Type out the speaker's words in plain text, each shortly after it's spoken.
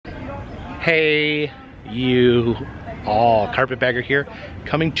Hey, you all, Carpetbagger here,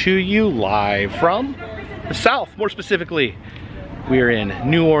 coming to you live from the South. More specifically, we're in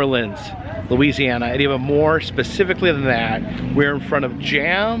New Orleans, Louisiana, and even more specifically than that, we're in front of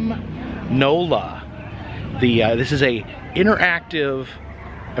JAMNOLA. This is a interactive,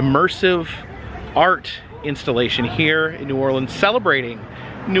 immersive art installation here in New Orleans, celebrating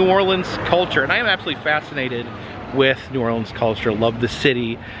New Orleans culture. And I am absolutely fascinated with New Orleans culture. Love the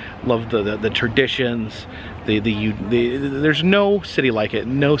city, love the traditions. There's no city like it.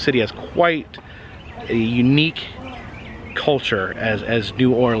 No city has quite a unique culture as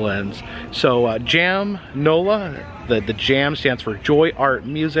New Orleans. So JAMNOLA, the JAM stands for Joy, Art,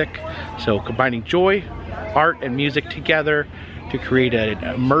 Music. So combining joy, art, and music together to create an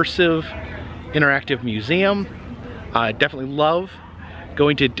immersive, interactive museum. I definitely love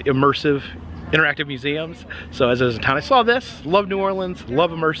going to immersive, interactive museums. So as a town, I saw this, love New Orleans,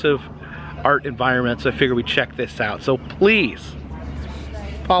 love immersive art environments. So I figured we'd check this out. So please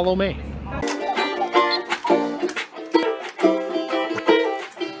follow me.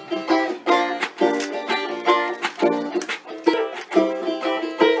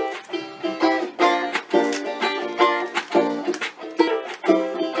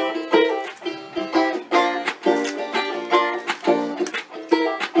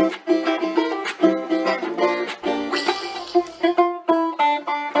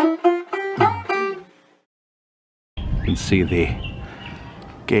 You can see the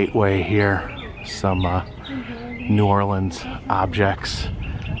gateway here, some New Orleans objects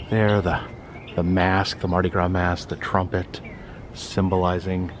there, the mask, the Mardi Gras mask, the trumpet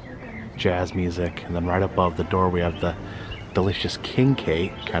symbolizing jazz music, and then right above the door we have the delicious king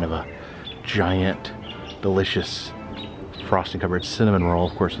cake, kind of a giant, delicious frosting covered cinnamon roll.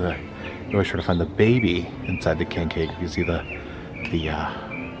 Of course, you always try to find the baby inside the king cake. You see the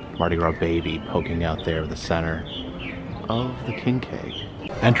Mardi Gras baby poking out there in the center of the king cake.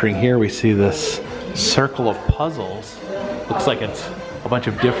 Entering here, we see this circle of puzzles. Looks like it's a bunch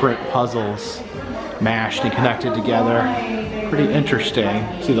of different puzzles mashed and connected together. Pretty interesting.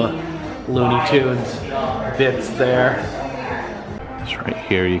 See the Looney Tunes bits there. Just right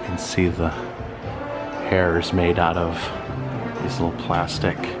here, you can see the hairs made out of these little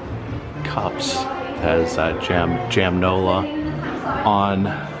plastic cups. It has JAMNOLA on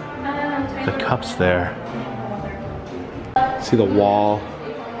the cups there. See the wall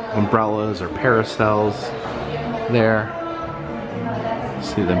umbrellas or parasols there.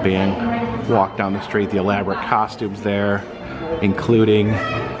 See them being walked down the street, the elaborate costumes there, including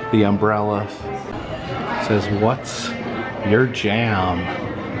the umbrellas. It says, "What's your jam?"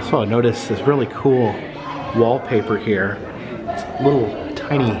 So I noticed this really cool wallpaper here. It's little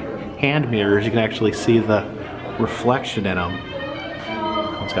tiny hand mirrors. You can actually see the reflection in them.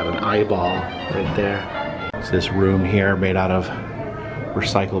 It's got an eyeball right there. It's this room here made out of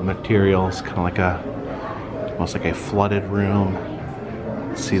recycled materials, kind of like almost like a flooded room.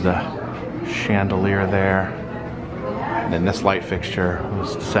 See the chandelier there. And then this light fixture, it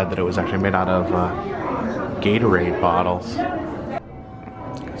was said that it was actually made out of Gatorade bottles. You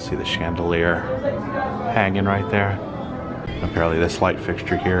can see the chandelier hanging right there. Apparently this light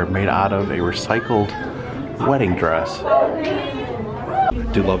fixture here made out of a recycled wedding dress. I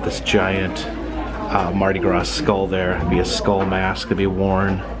do love this giant Mardi Gras skull there. It'd be a skull mask to be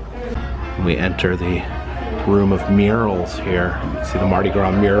worn. When we enter the room of murals here, you can see the Mardi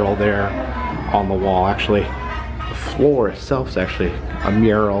Gras mural there on the wall. Actually, the floor itself is actually a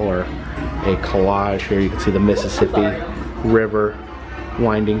mural or a collage here. You can see the Mississippi River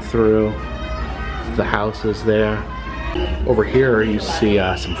winding through the houses there. Over here you see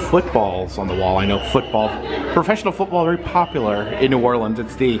some footballs on the wall. I know professional football, very popular in New Orleans.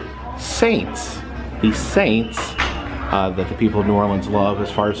 It's the Saints. The Saints that the people of New Orleans love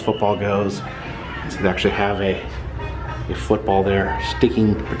as far as football goes. So they actually have a football there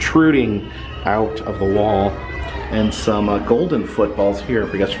protruding out of the wall, and some golden footballs here,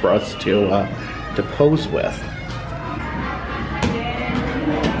 I guess, for us to pose with.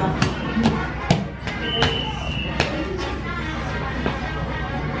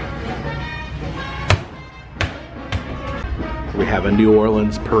 We have a New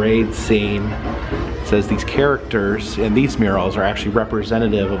Orleans parade scene. It says these characters in these murals are actually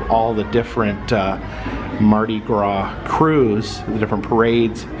representative of all the different Mardi Gras crews, the different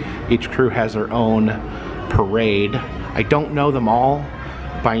parades. Each crew has their own parade. I don't know them all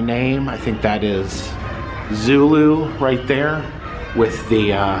by name. I think that is Zulu right there with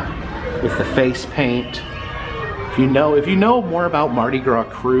the face paint. If you know more about Mardi Gras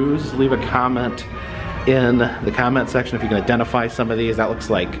crews, leave a comment in the comment section if you can identify some of these. That looks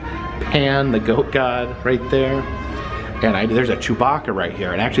like Pan, the goat god, right there. And there's a Chewbacca right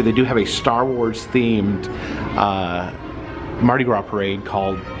here. And actually they do have a Star Wars themed Mardi Gras parade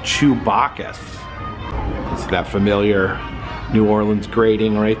called Chewbacca's. It's that familiar New Orleans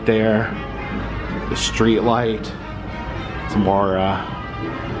grating right there. The street light. Some more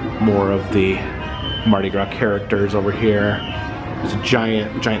of the Mardi Gras characters over here. There's a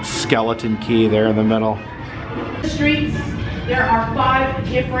giant skeleton key there in the middle. The streets, there are 5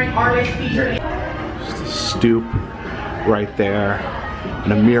 different artists featured. Just a stoop right there,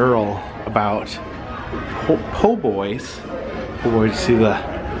 and a mural about po' boys. Po' boys, see the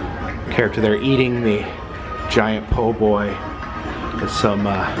character there eating the giant po' boy. There's some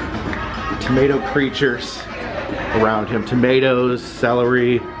tomato creatures around him. Tomatoes,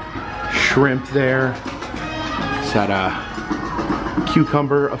 celery, shrimp there. Is that a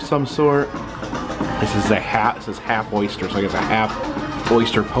cucumber of some sort? This is half oyster, so I guess a half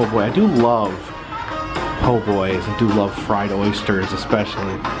oyster po' boy. I do love po' boys. I do love fried oysters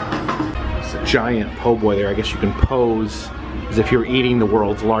especially. It's a giant po' boy there. I guess you can pose as if you're eating the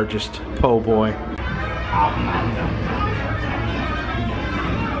world's largest po' boy.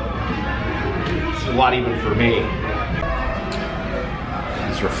 It's a lot even for me.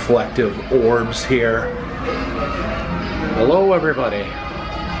 These reflective orbs here. Hello everybody.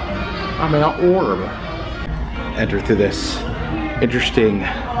 I'm an orb. Enter through this interesting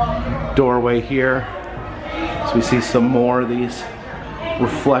doorway here. So we see some more of these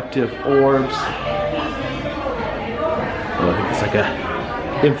reflective orbs. Oh, I think it's like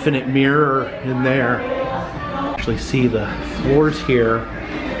a infinite mirror in there. Actually see the floors here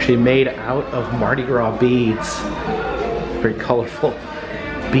actually made out of Mardi Gras beads. Very colorful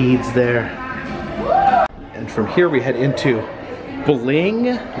beads there. And from here we head into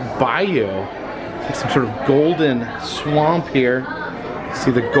Bling Bayou. It's like some sort of golden swamp here. You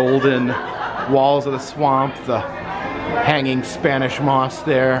see the golden walls of the swamp, the hanging Spanish moss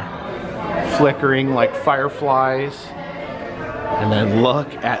there, flickering like fireflies. And then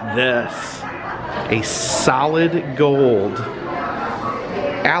look at this, a solid gold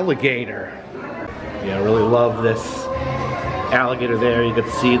alligator. Yeah, I really love this alligator there. You can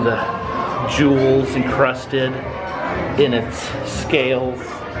see the jewels encrusted in its scales. You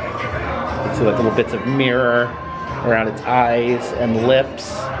can see like little bits of mirror around its eyes and lips.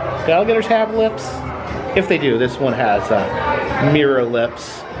 Do alligators have lips? If they do, this one has mirror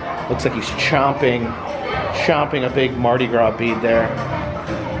lips. Looks like he's chomping a big Mardi Gras bead there.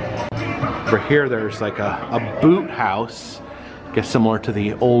 Over here there's like a boot house. I guess similar to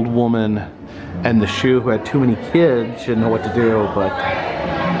the old woman and the shoe who had too many kids, she didn't know what to do, but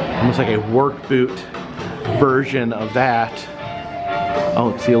almost like a work boot version of that.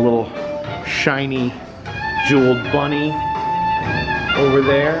 Oh, see a little shiny jeweled bunny over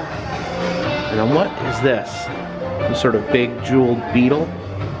there. And then what is this? Some sort of big jeweled beetle.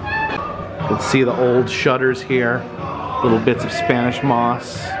 You can see the old shutters here. Little bits of Spanish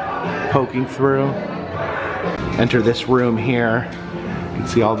moss poking through. Enter this room here. You can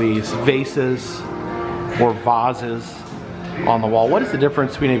see all these vases or vases on the wall. What is the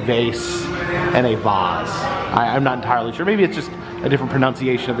difference between a vase and a vase? I'm not entirely sure. Maybe it's just a different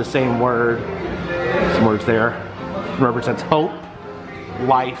pronunciation of the same word. Some words there. It represents hope,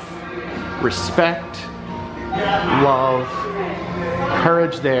 life, respect, love,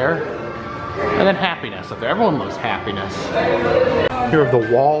 courage there, and then happiness up there. Everyone loves happiness. Here of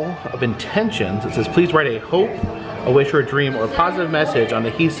the wall of intentions, it says, please write a hope, a wish or a dream or a positive message on the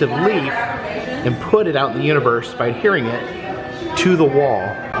adhesive leaf and put it out in the universe by adhering it to the wall.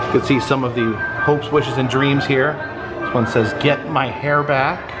 You can see some of the hopes, wishes, and dreams here. This one says, get my hair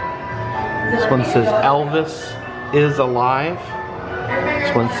back. This one says, Elvis is alive.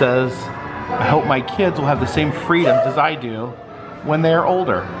 This one says, I hope my kids will have the same freedoms as I do when they're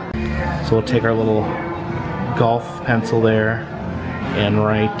older. So we'll take our little golf pencil there and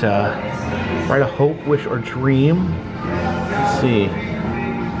write a hope, wish, or dream. Let's see,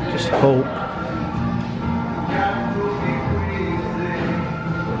 just hope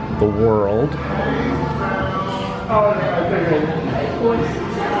the world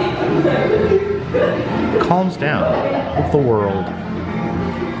calms down. Hope the world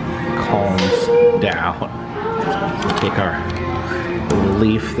calms down. So we'll take our little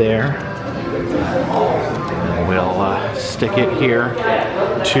leaf there and we'll stick it here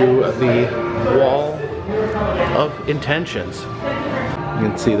to the wall of intentions. You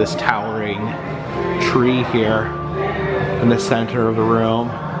can see this towering tree here in the center of the room.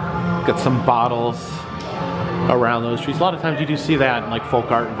 Got some bottles around those trees. A lot of times you do see that in like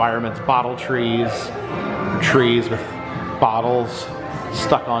folk art environments, bottle trees trees with bottles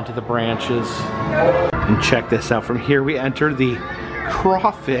stuck onto the branches. And check this out. From here we enter the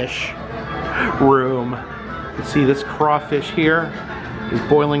crawfish room. You can see this crawfish here is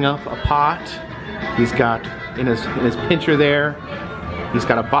boiling up a pot. He's got in his pincher there, he's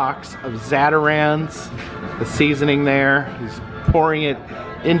got a box of Zatarans, the seasoning there. He's pouring it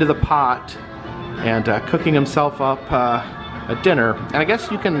into the pot and cooking himself up a dinner. And I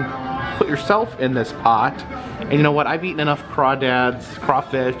guess you can put yourself in this pot. And you know what? I've eaten enough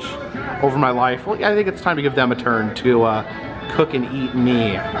crawfish over my life. Well, I think it's time to give them a turn to cook and eat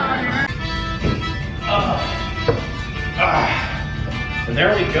me. And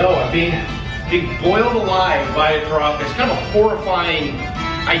there we go. I'm being boiled alive by a crawfish. Kind of a horrifying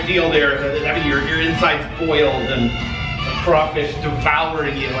ideal there. Having your insides boiled and a crawfish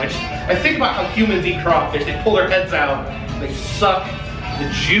devouring you. I think about how humans eat crawfish. They pull their heads out, they suck the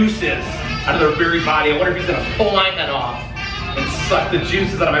juices out of their very body. I wonder if he's gonna pull my head off and suck the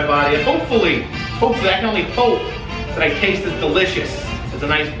juices out of my body. And hopefully, I can only hope that I taste as delicious as a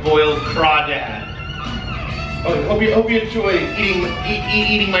nice boiled crawdad. Oh, hope you enjoy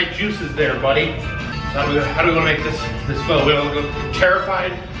eating my juices there, buddy. How do we want to make this photo? We want to go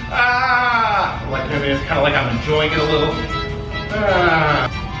terrified? Ah! Like maybe it's kind of like I'm enjoying it a little. Ah!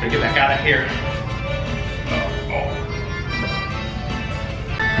 Gotta get back out of here.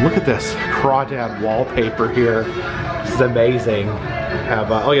 Look at this crawdad wallpaper here. This is amazing. We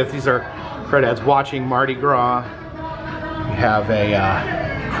have oh yeah, these are crawdads watching Mardi Gras. We have a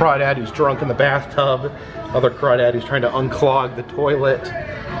crawdad who's drunk in the bathtub. Other crawdad who's trying to unclog the toilet.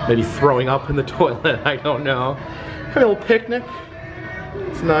 Maybe throwing up in the toilet, I don't know. Have a little picnic.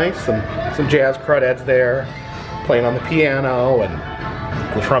 It's nice. Some jazz crawdads there. Playing on the piano and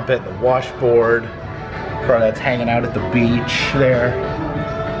the trumpet, the washboard. Crawdads hanging out at the beach there.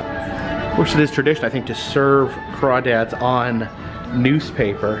 Of course, it is tradition, I think, to serve crawdads on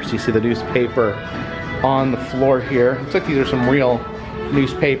newspaper. So you see the newspaper on the floor here. Looks like these are some real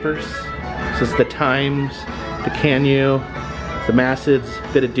newspapers. This is the Times, the Canyon, the Massids,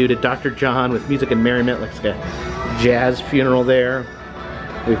 bit of due to Dr. John with music and merriment, like a jazz funeral there.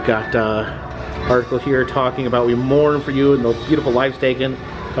 We've got an article here talking about we mourn for you and those beautiful lives taken.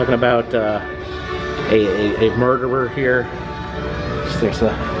 Talking about a murderer here. So there's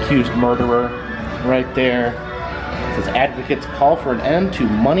an accused murderer right there. It says advocates call for an end to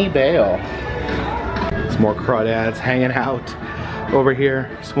money bail. There's more crawdads hanging out over here.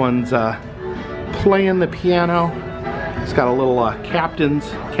 This one's playing the piano. It's got a little captain's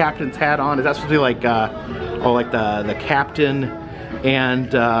hat on. Is that supposed to be like like the captain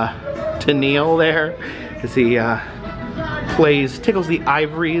and Tennille there? As he tickles the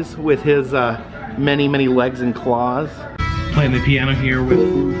ivories with his many legs and claws. Playing the piano here with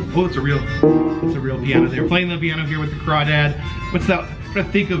it's a real piano there. Playing the piano here with the crawdad. What's that? I'm trying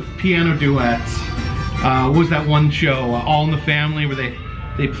to think of piano duets. What was that one show? All in the Family, where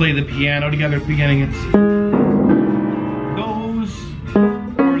they play the piano together at the beginning. It's those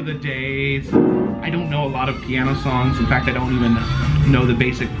were the days. I don't know a lot of piano songs. In fact, I don't even know the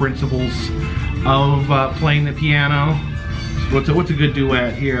basic principles of playing the piano. So what's a good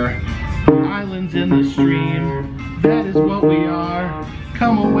duet here? Islands in the stream, that is what we are.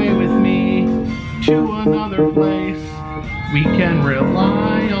 Come away with me to another place. We can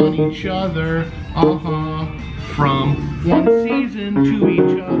rely on each other, from one season to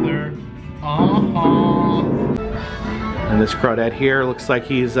each other, And this crawdad here looks like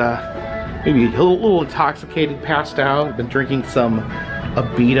he's maybe a little intoxicated, passed out. Been drinking some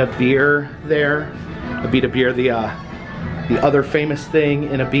Abita beer there. Abita beer, the other famous thing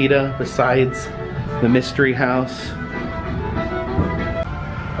in Abita besides the Mystery House.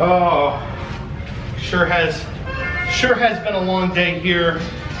 Oh, sure has been a long day here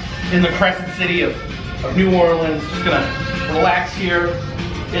in the Crescent City of New Orleans. Just gonna relax here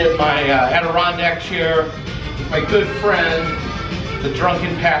in my Adirondack chair with my good friend, the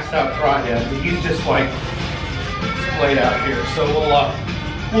drunken passed out crawdad. He's just like splayed out here, so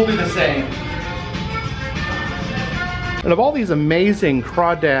we'll do the same. And of all these amazing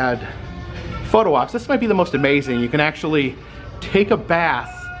crawdad photo ops, this might be the most amazing. You can actually take a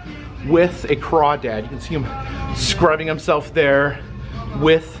bath with a crawdad. You can see him scrubbing himself there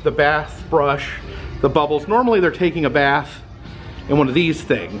with the bath brush, the bubbles. Normally they're taking a bath in one of these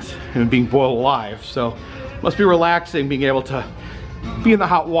things and being boiled alive. So it must be relaxing being able to be in the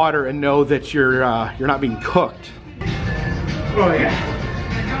hot water and know that you're not being cooked. Oh yeah,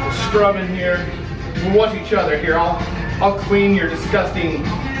 scrubbing here. We'll watch each other here. I'll clean your disgusting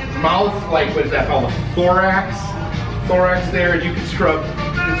mouth, like what is that called, a thorax there. You can scrub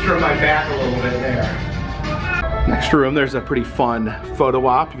my back a little bit there. Next room, there's a pretty fun photo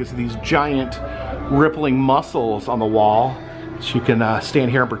op. You can see these giant rippling muscles on the wall. So you can stand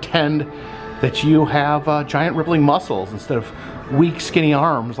here and pretend that you have giant rippling muscles instead of weak, skinny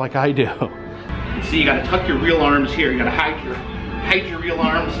arms like I do. You see, you gotta tuck your real arms here. You gotta hide your real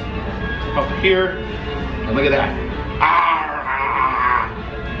arms up here. And look at that.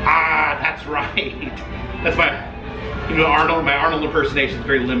 That's right. That's my, you know, my Arnold impersonation is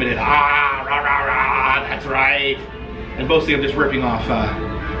very limited. That's right. And mostly I'm just ripping off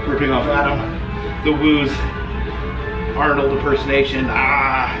Adam the Woo's Arnold impersonation.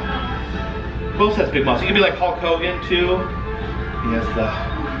 Both has big muscles. You can be like Hulk Hogan too. He has the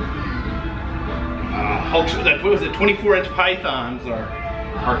Hulk. What was it? 24-inch pythons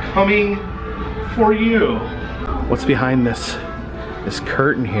are coming for you. What's behind this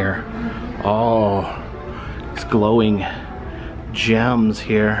curtain here? Oh, it's glowing gems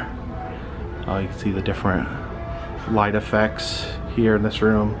here. Oh, you can see the different light effects here in this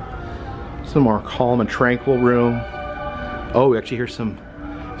room. Some more calm and tranquil room. Oh, we actually hear some,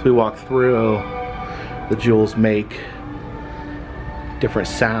 as we walk through, the jewels make different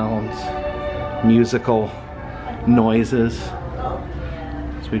sounds, musical noises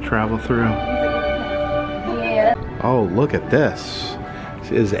as we travel through. Oh, look at this.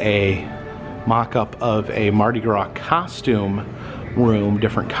 This is a mock-up of a Mardi Gras costume room.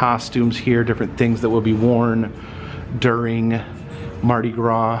 Different costumes here, different things that will be worn during Mardi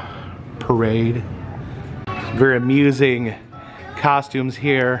Gras parade. Very amusing costumes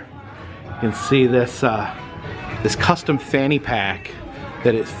here. You can see this this custom fanny pack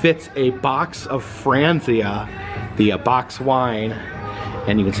that it fits a box of Franzia, the box wine,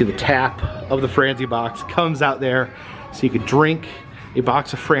 and you can see the tap of the Franzia box comes out there, so you could drink a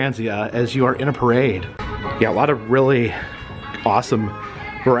box of Franzia as you are in a parade. Yeah, a lot of really awesome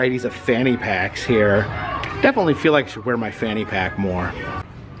varieties of fanny packs here. Definitely feel like I should wear my fanny pack more.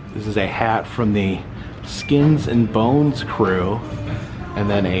 This is a hat from the Skins and Bones crew, and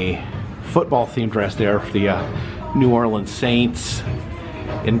then a football themed dress there for the New Orleans Saints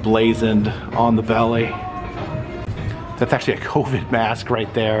emblazoned on the belly. That's actually a COVID mask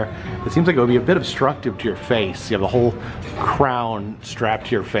right there. It seems like it would be a bit obstructive to your face. You have the whole crown strapped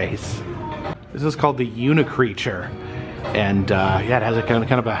to your face. This is called the Unicreature, and yeah, it has a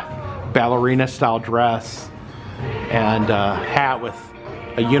kind of a ballerina style dress and a hat with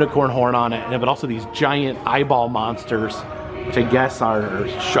a unicorn horn on it, but also these giant eyeball monsters, which I guess are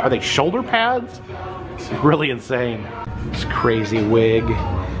they shoulder pads? It's really insane. This crazy wig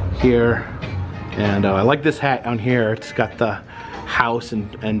here, and I like this hat on here. It's got the house and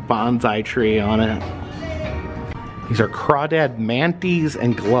bonsai tree on it. These are crawdad manties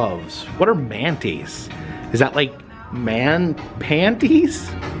and gloves. What are manties? Is that like man panties?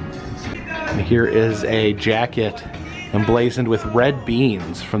 And here is a jacket emblazoned with red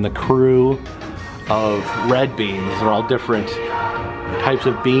beans from the crew of Red Beans. These are all different types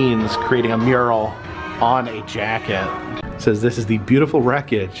of beans creating a mural on a jacket. It says this is the beautiful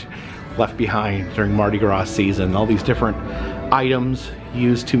wreckage left behind during Mardi Gras season. All these different items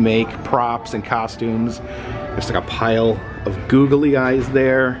used to make props and costumes. There's like a pile of googly eyes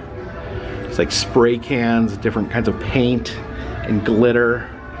there. It's like spray cans, different kinds of paint and glitter,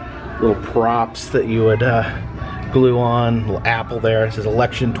 little props that you would glue on. Little apple there. It says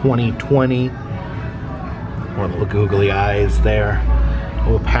election 2020. More little googly eyes there. A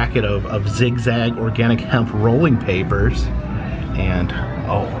little packet of zigzag organic hemp rolling papers. And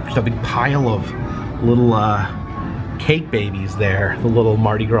oh, just a big pile of little cake babies there. The little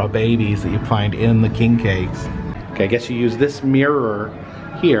Mardi Gras babies that you find in the king cakes. Okay, I guess you use this mirror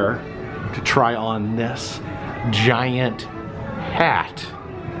here to try on this giant hat.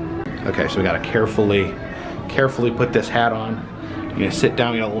 Okay, so we gotta carefully put this hat on. You're gonna sit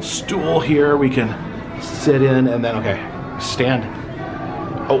down, we got a little stool here we can sit in, and then, okay, stand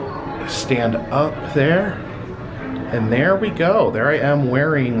up there. And there we go. There I am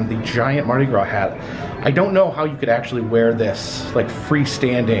wearing the giant Mardi Gras hat. I don't know how you could actually wear this like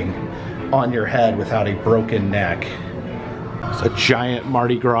freestanding on your head without a broken neck. It's a giant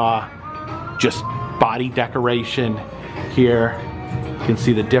Mardi Gras, just body decoration here. You can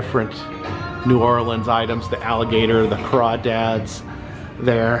see the different New Orleans items, the alligator, the crawdads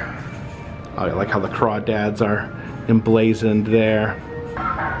there. Oh, I like how the crawdads are emblazoned there.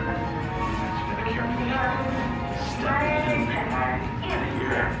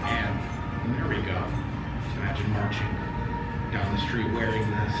 Wearing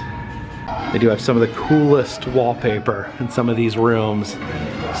this. They do have some of the coolest wallpaper in some of these rooms.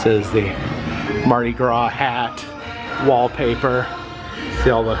 This is the Mardi Gras hat wallpaper. See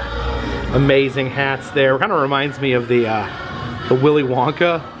all the amazing hats there. It kind of reminds me of the Willy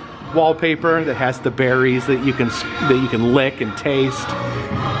Wonka wallpaper that has the berries that you can lick and taste.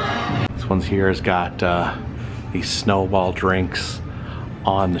 This one's here has got these snowball drinks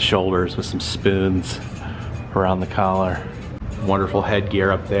on the shoulders with some spoons around the collar. Wonderful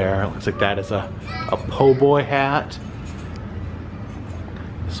headgear up there. Looks like that is a po' boy hat.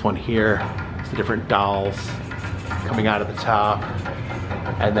 This one here is the different dolls coming out of the top.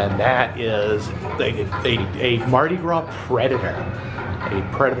 And then that is a Mardi Gras predator. A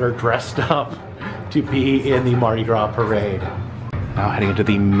predator dressed up to be in the Mardi Gras parade. Now heading into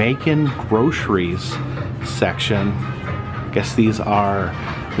the Macon groceries section. Guess these are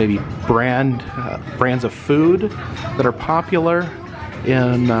maybe brands of food that are popular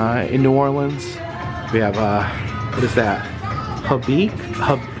in New Orleans. We have what is that?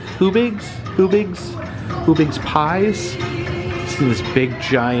 Hubig's pies. See this big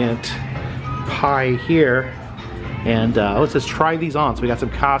giant pie here, and let's just try these on. So we got some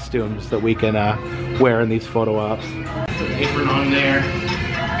costumes that we can wear in these photo ops. Put an apron on there.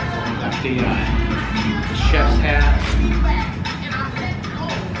 Got the chef's hat.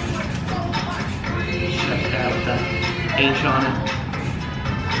 With the H on it.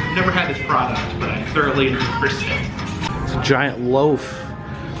 Never had this product, but I thoroughly endorsed it. It's a giant loaf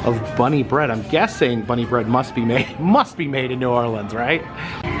of bunny bread. I'm guessing bunny bread must be made in New Orleans, right?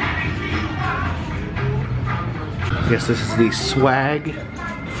 I guess this is the swag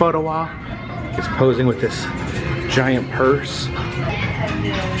photo op. It's posing with this giant purse.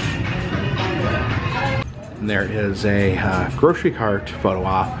 And there is a grocery cart photo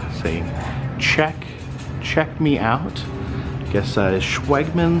op saying check me out. I guess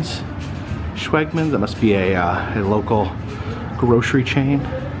Schwegmann's. That must be a local grocery chain.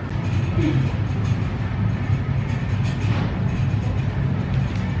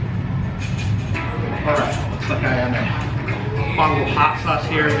 Alright, looks like I have a bottle of hot sauce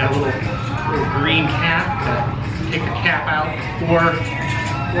here. I got a little green cap. Take the cap out, pour out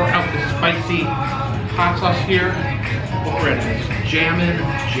the spicy hot sauce here. What bread is this?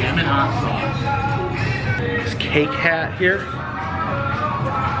 Jammin' hot sauce. This cake hat here.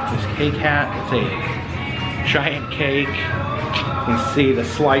 This cake hat, it's a giant cake. You can see the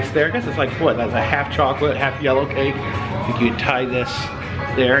slice there. I guess it's like what? That's a half chocolate, half yellow cake. I think you'd tie this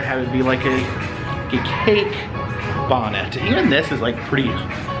there and have it be like a cake bonnet. Even this is like pretty,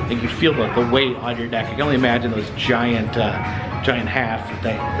 I think you feel like the weight on your neck. I can only imagine those giant hats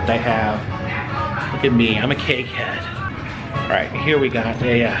that they have. Look at me, I'm a cake head. All right, here we got a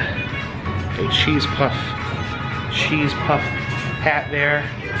cheese puff hat there.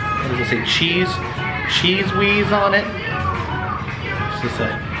 What does it say? Cheese wheeze on it. It's just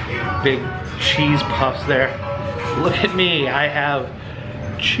a big cheese puffs there. Look at me, I have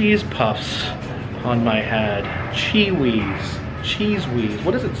cheese puffs on my head. Cheese wheeze.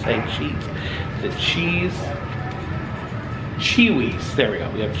 What does it say? Cheese. Is it cheese? Cheese. There we go.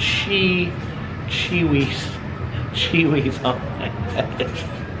 We have cheese on my head.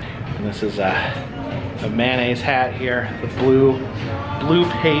 And this is a mayonnaise hat here. The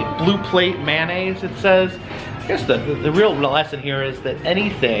blue plate mayonnaise, it says. I guess the real lesson here is that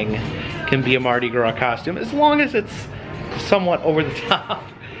anything can be a Mardi Gras costume as long as it's somewhat over the top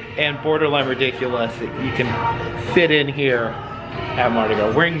and borderline ridiculous. You can fit in here at Mardi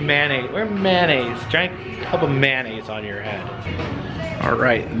Gras. Wearing mayonnaise, giant tub of mayonnaise on your head. All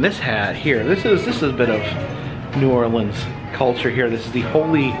right, and this hat here, this is a bit of New Orleans culture here. This is the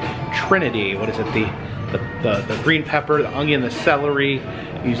Holy Trinity. What is it? The green pepper, the onion, the celery.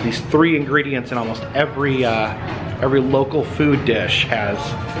 Use these 3 ingredients in almost every local food dish has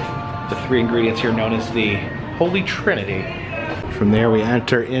the 3 ingredients here known as the Holy Trinity. From there we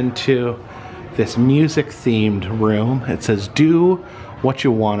enter into this music themed room. It says do what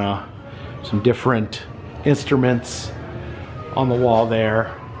you wanna. Some different instruments on the wall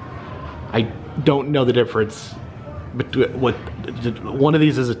there. I don't know the difference. But what one of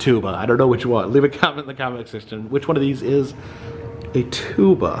these is a tuba. I don't know which one. Leave a comment in the comment section. Which one of these is a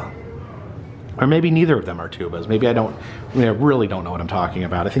tuba? Or maybe neither of them are tubas. Maybe I really don't know what I'm talking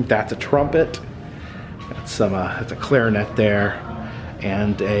about. I think that's a trumpet. That's it's a clarinet there,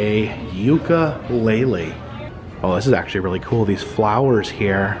 and a ukulele. Oh, this is actually really cool. These flowers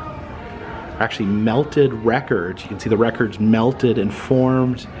here are actually melted records. You can see the records melted and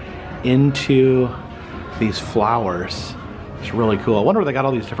formed into these flowers. It's really cool. I wonder where they got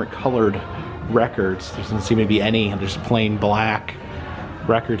all these different colored records. There doesn't seem to be any. There's plain black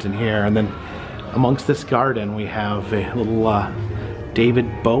records in here. And then amongst this garden we have a little David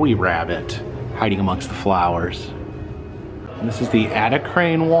Bowie rabbit hiding amongst the flowers. And this is the attic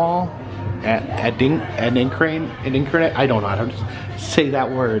crane wall. Edincrane. I don't know how to say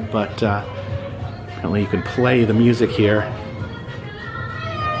that word, but apparently you can play the music here.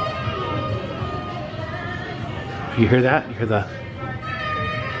 You hear that? You hear the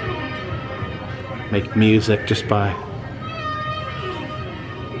make music just by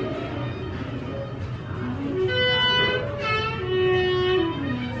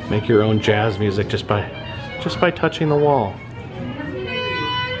make your own jazz music just by touching the wall.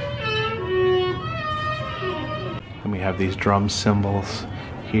 And we have these drum cymbals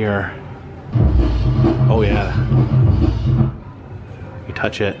here. Oh yeah. You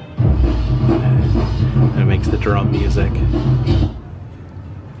touch it and it makes the drum music.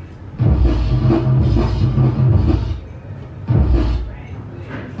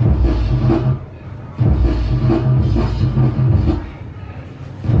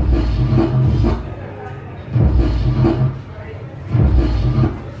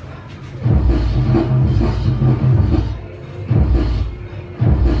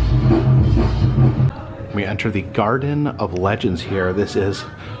 We enter the Garden of Legends here. This is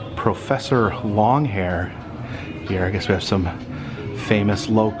Professor Longhair here. I guess we have some famous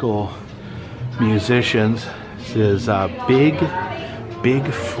local musicians. This is Big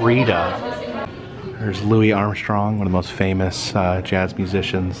Frida. There's Louis Armstrong, one of the most famous jazz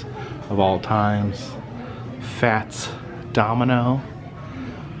musicians of all times. Fats Domino.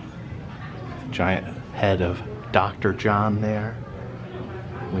 Giant head of Dr. John there.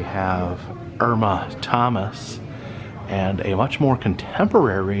 We have Irma Thomas, and a much more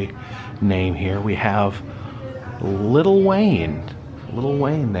contemporary name here. We have Lil Wayne. Lil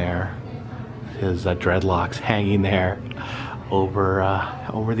Wayne there. His dreadlocks hanging there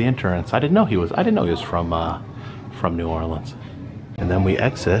over the entrance. I didn't know he was from New Orleans. And then we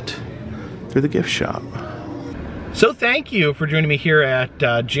exit through the gift shop. So thank you for joining me here at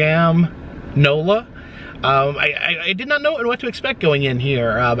JAMNOLA. I did not know what to expect going in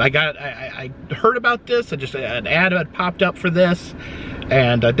here. I heard about this. An ad had popped up for this,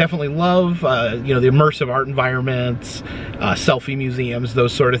 and I definitely love you know, the immersive art environments, selfie museums,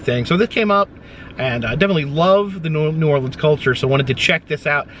 those sort of things. So this came up, and I definitely love the New Orleans culture. So I wanted to check this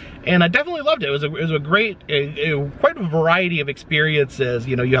out, and I definitely loved it. It was a great, quite a variety of experiences.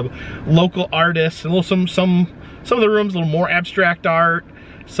 You know, you have local artists, and some of the rooms a little more abstract art.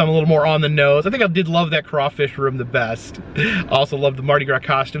 Some a little more on the nose. I think I did love that crawfish room the best. Also love the Mardi Gras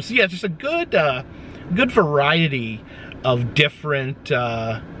costumes. So yeah, just a good variety of different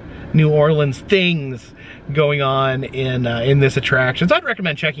New Orleans things going on in this attraction. So I'd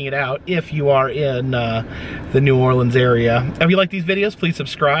recommend checking it out if you are in the New Orleans area. If you like these videos, please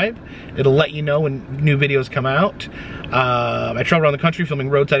subscribe. It'll let you know when new videos come out. I travel around the country filming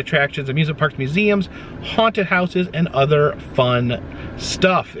roadside attractions, amusement parks, museums, haunted houses, and other fun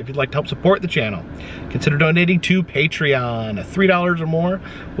stuff. If you'd like to help support the channel, consider donating to Patreon. $3 or more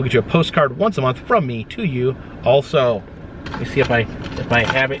will get you a postcard once a month from me to you. Also, let me see if I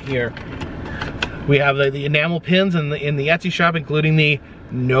have it here. We have the enamel pins in the Etsy shop, including the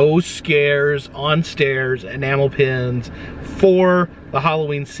No Scares on Stairs enamel pins for the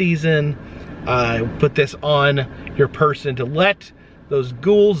Halloween season. Put this on your person to let those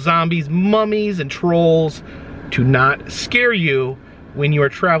ghouls, zombies, mummies, and trolls to not scare you when you are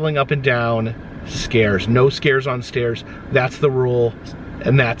traveling up and down stairs. No scares on stairs. That's the rule,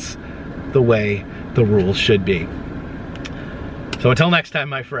 and that's the way the rules should be. So until next time,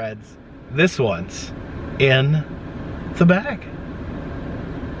 my friends, this one's in the bag.